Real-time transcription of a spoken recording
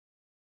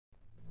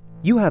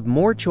You have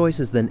more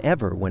choices than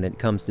ever when it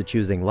comes to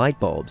choosing light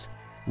bulbs.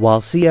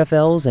 While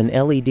CFLs and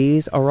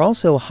LEDs are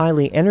also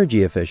highly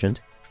energy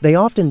efficient, they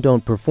often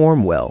don't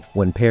perform well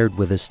when paired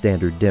with a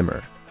standard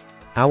dimmer.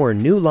 Our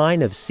new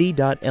line of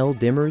C.L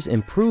Dimmers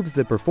improves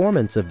the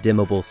performance of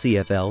dimmable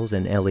CFLs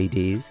and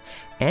LEDs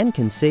and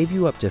can save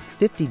you up to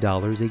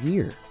 $50 a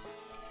year.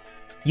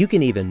 You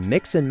can even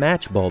mix and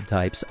match bulb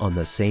types on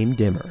the same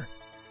dimmer.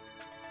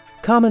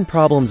 Common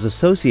problems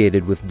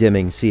associated with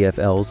dimming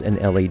CFLs and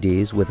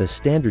LEDs with a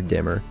standard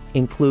dimmer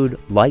include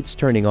lights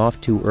turning off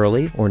too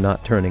early or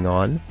not turning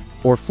on,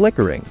 or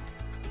flickering.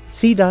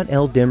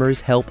 C.L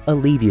Dimmers help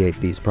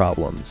alleviate these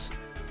problems.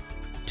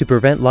 To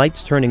prevent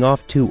lights turning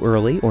off too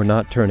early or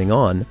not turning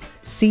on,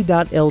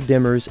 C.L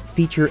Dimmers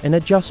feature an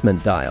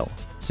adjustment dial,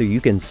 so you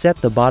can set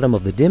the bottom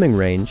of the dimming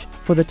range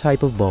for the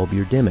type of bulb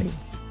you're dimming.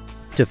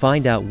 To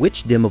find out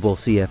which dimmable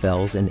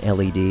CFLs and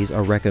LEDs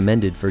are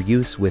recommended for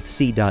use with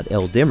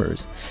C.L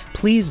Dimmers,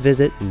 please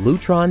visit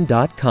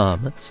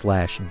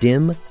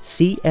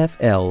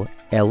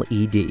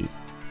lutron.com/dim-CFL-LED.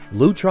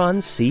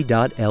 Lutron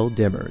C.L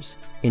Dimmers,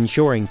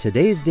 ensuring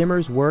today's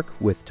dimmers work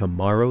with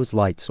tomorrow's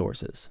light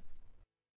sources.